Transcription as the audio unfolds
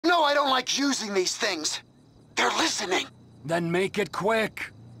like using these things. They're listening. Then make it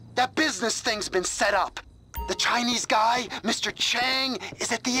quick. That business thing's been set up. The Chinese guy, Mr. Chang,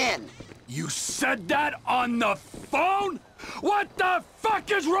 is at the inn. You said that on the phone? What the fuck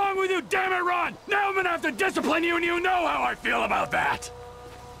is wrong with you, damn it, Ron? Now I'm gonna have to discipline you, and you know how I feel about that.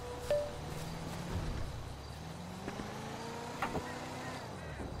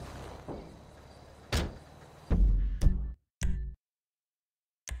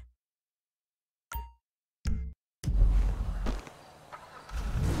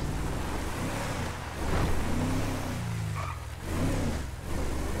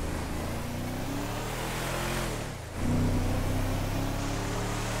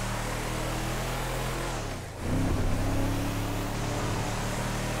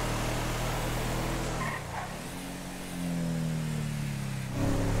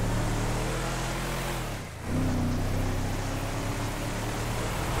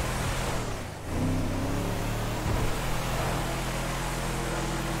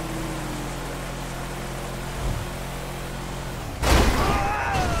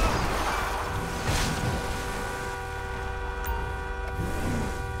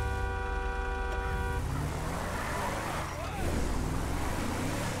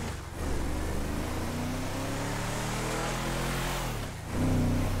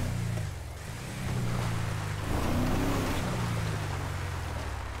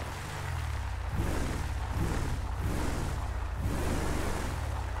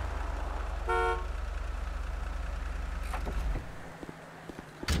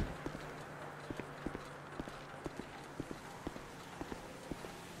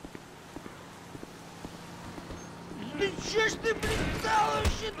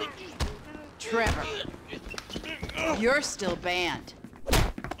 Trevor, you're still banned.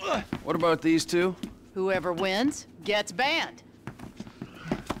 What about these two? Whoever wins gets banned.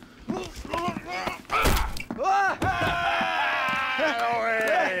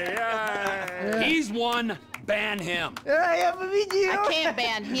 He's one. Ban him. I can't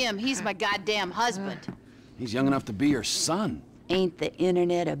ban him. He's my goddamn husband. He's young enough to be your son. Ain't the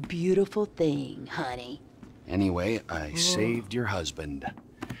internet a beautiful thing, honey? Anyway, I saved your husband.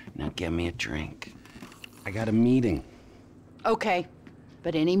 Now get me a drink. I got a meeting. Okay,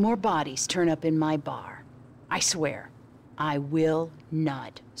 but any more bodies turn up in my bar, I swear, I will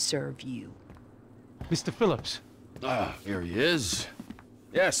not serve you. Mr. Phillips. Ah, here he is.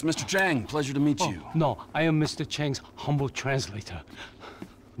 Yes, Mr. Chang, pleasure to meet you. No, I am Mr. Chang's humble translator.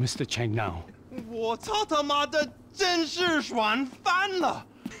 Mr. Chang now. 我操他妈的，真是爽翻了！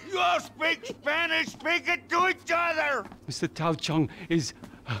 You all speak Spanish, speak it to each other! Mr. Tao Chung is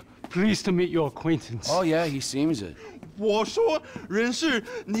pleased to meet your acquaintance. Oh, yeah, he seems it. 我说，人事，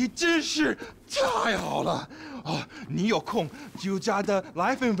你真是太好了！哦，你有空就加的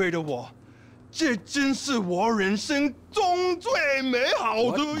来分配的我，这真是我人生中最美好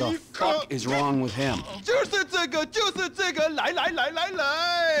的 What 一 the 刻。 fuck is wrong with him? 就是这个，就是这个，来来来来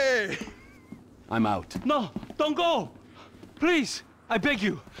来！ I'm out. No, don't go! Please, I beg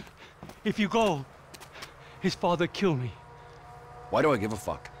you. If you go, his father killed me. Why do I give a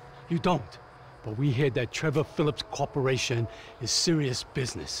fuck? You don't. But we hear that Trevor Phillips Corporation is serious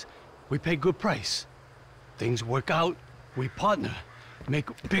business. We pay good price. Things work out, we partner, make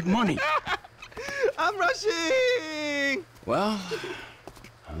big money. I'm rushing! Well,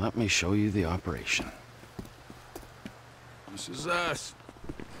 let me show you the operation. This is us.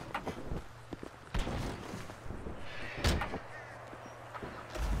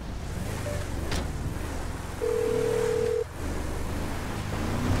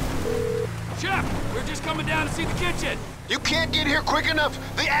 Chef, we're just coming down to see the kitchen. You can't get here quick enough!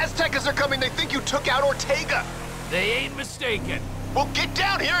 The Aztecas are coming! They think you took out Ortega! They ain't mistaken. Well, get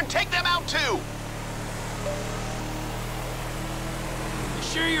down here and take them out, too! You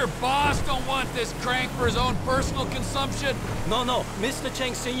sure your boss don't want this crank for his own personal consumption? No, Mr.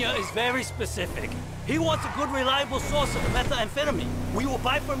 Chang Sr. is very specific. He wants a good, reliable source of methamphetamine. We will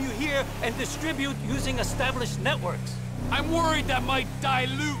buy from you here and distribute using established networks. I'm worried that might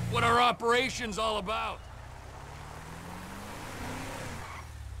dilute what our operation's all about.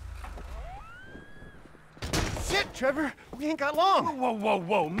 Shit, Trevor! We ain't got long!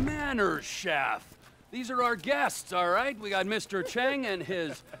 Whoa, manners, chef. These are our guests, all right? We got Mr. Chang and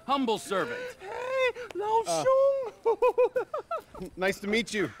his humble servant. Hey, Lao Shung! Nice to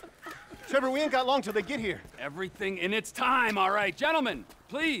meet you. Trevor, we ain't got long till they get here. Everything in its time, all right. Gentlemen,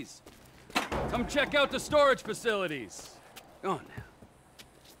 please. Come check out the storage facilities. Go on now.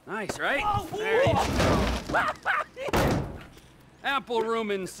 Nice, right? There you go. Ample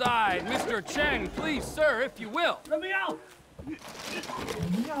room inside. Mr. Chang, please, sir, if you will. Let me out!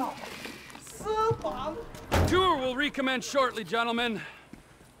 Tour will recommence shortly, gentlemen.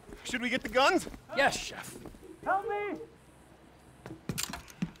 Should we get the guns? Yes, chef. Help me!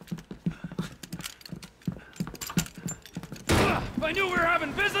 If I knew we were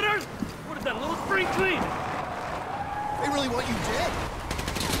having visitors, would have done a little spring clean. They really want you dead.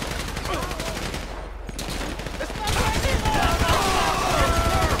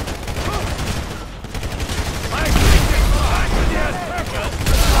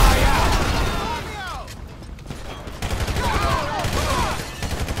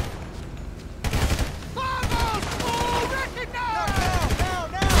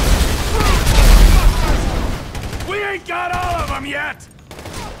 We ain't got all of them yet!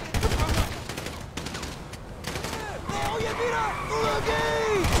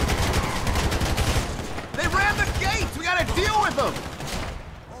 They ran the gates! We gotta deal with them!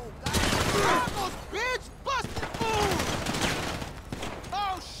 Bitch! Busted food!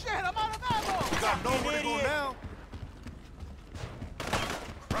 Oh shit, I'm out of ammo! Got nowhere to go now.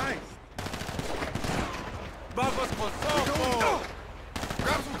 Christ! Vamos por softball!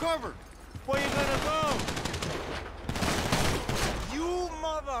 Grab some cover! Where you gonna go? You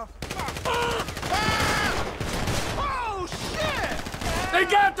motherfucker! Oh shit! They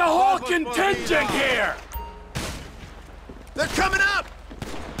got the whole contingent here! They're coming up!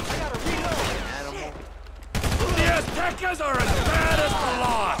 I gotta reload! Animal. The Aztecas are as bad as the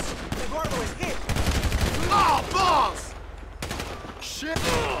lost! The Gordo is hit! Oh, balls! Shit!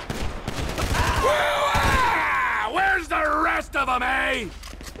 Where's the rest of them, eh?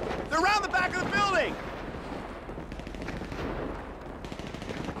 They're around the back of the building!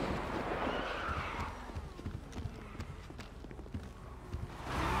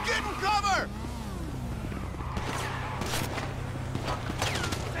 Get in cover!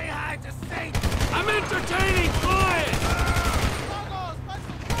 Say hi to Saint! I'm entertaining clients!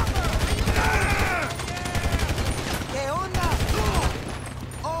 ¿Qué onda?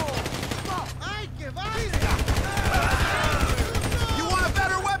 Oh, fuck! ¡Ay, que vaya! You want a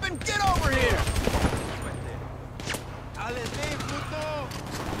better weapon? Get over here!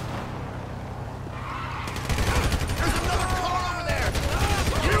 There's another car over there!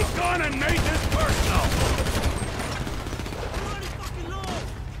 You've gone and made this personal!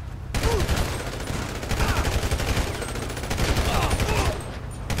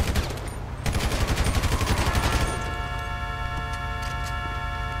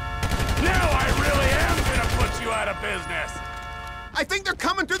 Now I really am gonna put you out of business! I think they're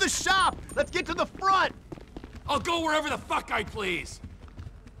coming through the shop! Let's get to the front! I'll go wherever the fuck I please!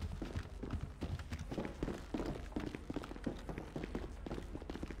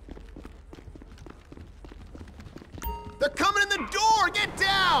 They're coming in the door! Get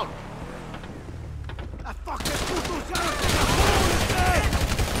down! Out,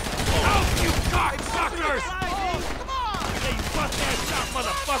 you cocksuckers! Come on! Hey, you bust-ass shot,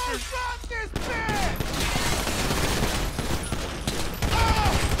 motherfuckers! Drop this bitch!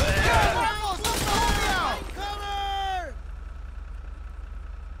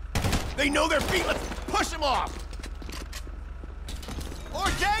 They know their feet! Let's push them off!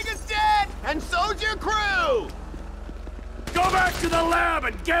 Ortega's dead! And so's your crew! Go back to the lab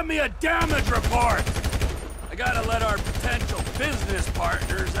and get me a damage report! I gotta let our potential business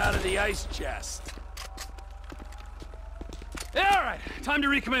partners out of the ice chest. Yeah, all right. Time to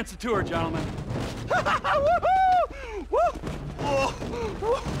recommence the tour, gentlemen.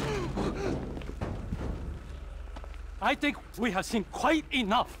 I think we have seen quite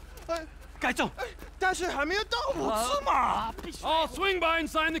enough. 该正，但是还没有到5次嘛。 I'll swing by and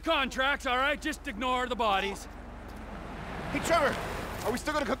sign the contracts, all right? Just ignore the bodies. Hey, Trevor, are we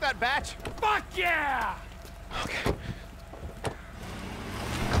still gonna cook that batch? Fuck yeah! Okay.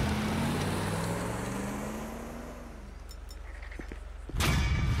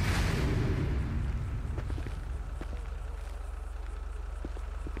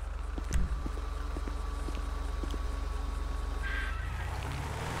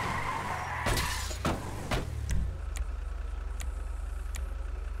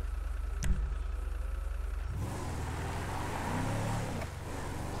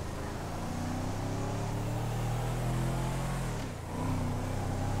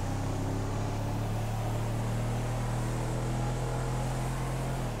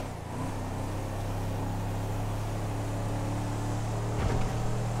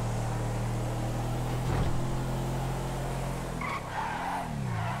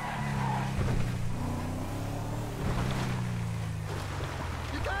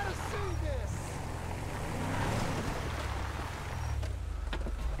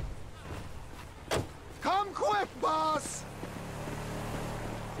 Come quick, boss!